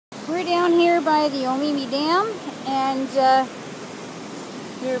We're down here by the Omemee Dam, and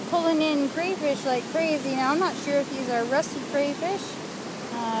they're pulling in crayfish like crazy. Now, I'm not sure if these are rusty crayfish.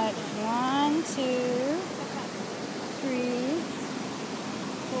 1, 2, 3,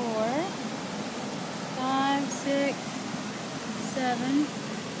 4, 5, 6, 7.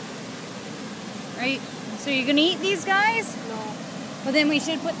 Right? So you're gonna eat these guys? No. Well, then we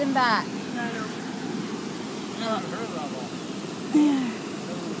should put them back. No, no.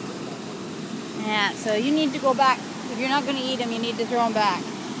 Yeah, so you need to go back. If you're not going to eat them, you need to throw them back.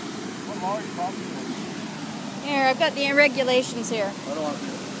 What large property was Here, I've got the regulations here. I don't want to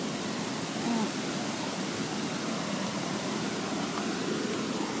do it.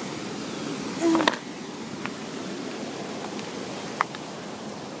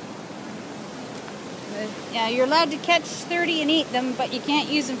 Yeah, you're allowed to catch 30 and eat them, but you can't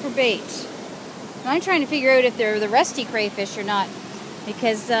use them for bait. I'm trying to figure out if they're the rusty crayfish or not,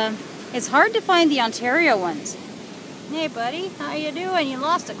 because it's hard to find the Ontario ones. Hey buddy, how you doing? You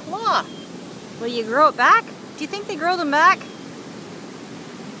lost a claw. Will you grow it back? Do you think they grow them back?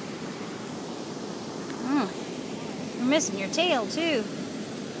 You're missing your tail too.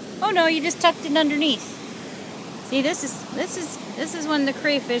 Oh no, you just tucked it underneath. See, this is one of the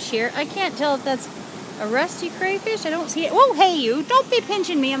crayfish here. I can't tell if that's a rusty crayfish. I don't see it. Oh, hey you! Don't be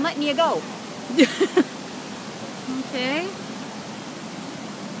pinching me. I'm letting you go. Okay.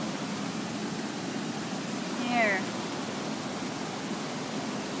 Here.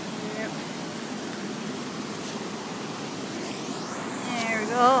 Yep. There we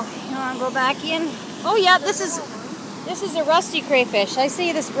go. You want to go back in? Oh yeah, this is a rusty crayfish. I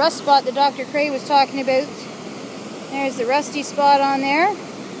see this rust spot that Dr. Cray was talking about. There's the rusty spot on there.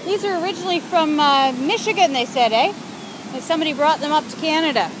 These are originally from Michigan, they said, eh? And somebody brought them up to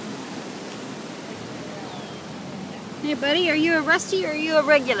Canada. Hey buddy, are you a rusty or are you a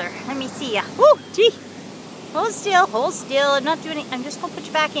regular? Let me see ya. Woo, gee. Hold still, hold still. I'm not doing it. I'm just gonna put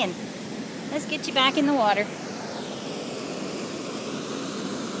you back in. Let's get you back in the water.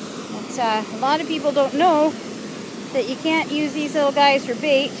 But, a lot of people don't know that you can't use these little guys for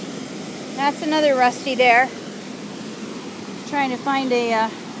bait. That's another rusty there. Trying to find a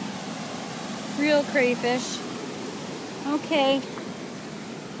real crayfish. Okay.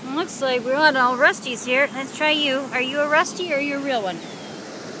 Looks like we're on all rusties here. Let's try you. Are you a rusty or are you a real one?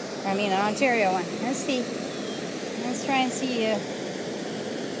 I mean an Ontario one. Let's see. Let's try and see you.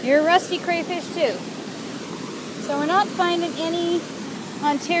 You're a rusty crayfish too. So we're not finding any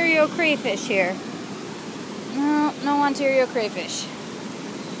Ontario crayfish here. No, no Ontario crayfish.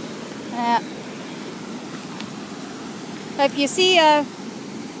 If you see a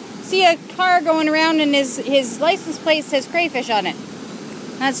car going around and his license plate says crayfish on it,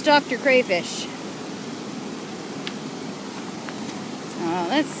 that's Dr. Crayfish. So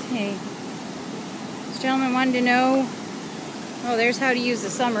let's see. This gentleman wanted to know, oh, there's how to use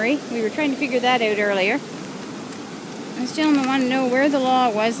the summary. We were trying to figure that out earlier. This gentleman wanted to know where the law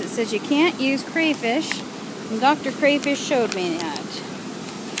was that says you can't use crayfish, and Dr. Crayfish showed me that.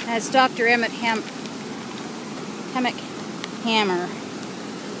 That's Dr. Hamr.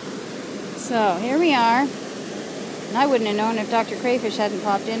 So here we are. And I wouldn't have known if Dr. Crayfish hadn't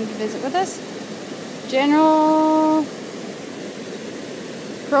popped in to visit with us. General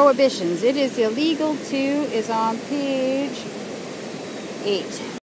prohibitions. It is illegal to is on page 8.